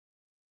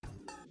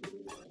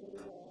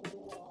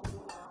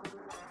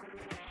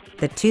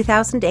the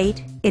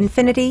 2008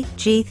 Infiniti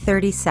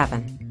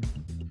G37.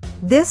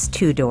 This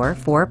two-door,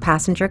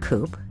 four-passenger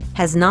coupe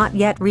has not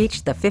yet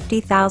reached the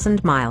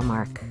 50,000-mile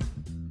mark.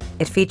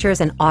 It features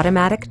an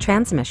automatic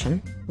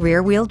transmission,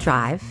 rear-wheel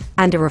drive,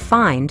 and a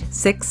refined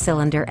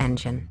six-cylinder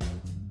engine.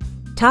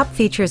 Top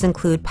features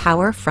include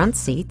power front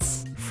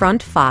seats,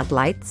 front fog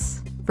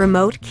lights,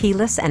 remote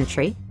keyless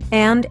entry,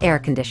 and air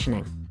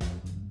conditioning.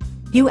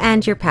 You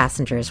and your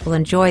passengers will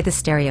enjoy the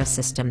stereo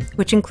system,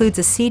 which includes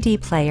a CD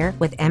player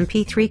with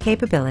MP3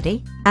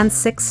 capability and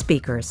 6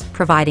 speakers,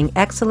 providing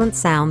excellent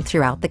sound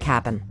throughout the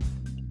cabin.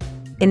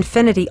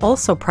 Infiniti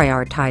also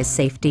prioritized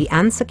safety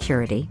and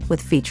security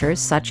with features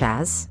such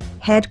as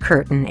head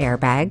curtain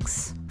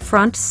airbags,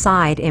 front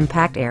side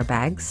impact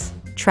airbags,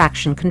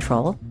 traction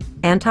control,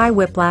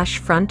 anti-whiplash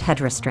front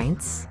head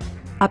restraints,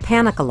 a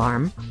panic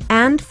alarm,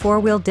 and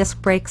four-wheel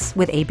disc brakes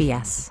with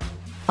ABS.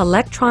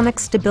 Electronic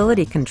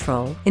stability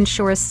control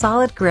ensures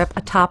solid grip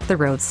atop the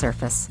road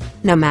surface,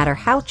 no matter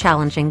how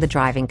challenging the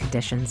driving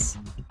conditions.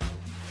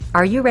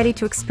 Are you ready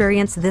to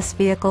experience this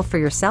vehicle for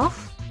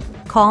yourself?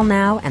 Call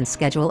now and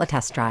schedule a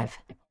test drive.